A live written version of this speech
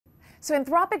So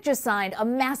Anthropic just signed a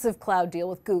massive cloud deal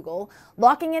with Google,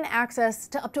 locking in access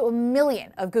to up to 1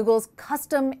 million of Google's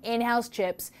custom in-house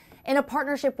chips in a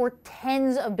partnership worth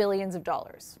tens of billions of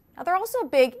dollars. Now, they're also a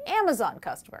big Amazon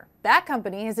customer. That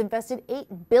company has invested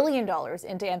 $8 billion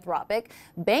into Anthropic,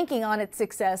 banking on its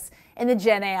success in the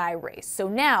Gen AI race. So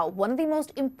now, one of the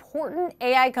most important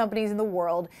AI companies in the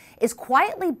world is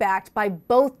quietly backed by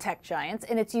both tech giants,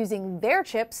 and it's using their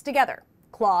chips together.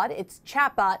 Claude, its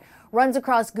chatbot, runs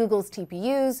across Google's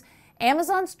TPUs,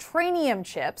 Amazon's Trainium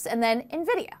chips, and then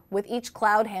NVIDIA, with each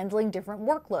cloud handling different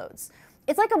workloads.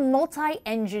 It's like a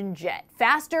multi-engine jet,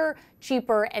 faster,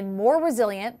 cheaper, and more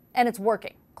resilient, and it's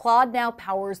working. Claude now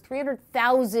powers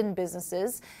 300,000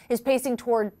 businesses, is pacing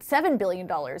toward $7 billion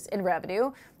in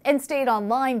revenue, and stayed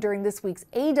online during this week's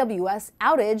AWS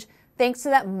outage thanks to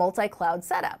that multi-cloud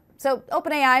setup. So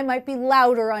OpenAI might be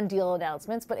louder on deal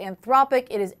announcements, but Anthropic,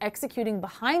 it is executing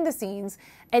behind the scenes,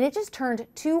 and it just turned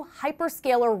two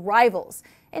hyperscaler rivals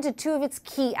into two of its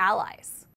key allies.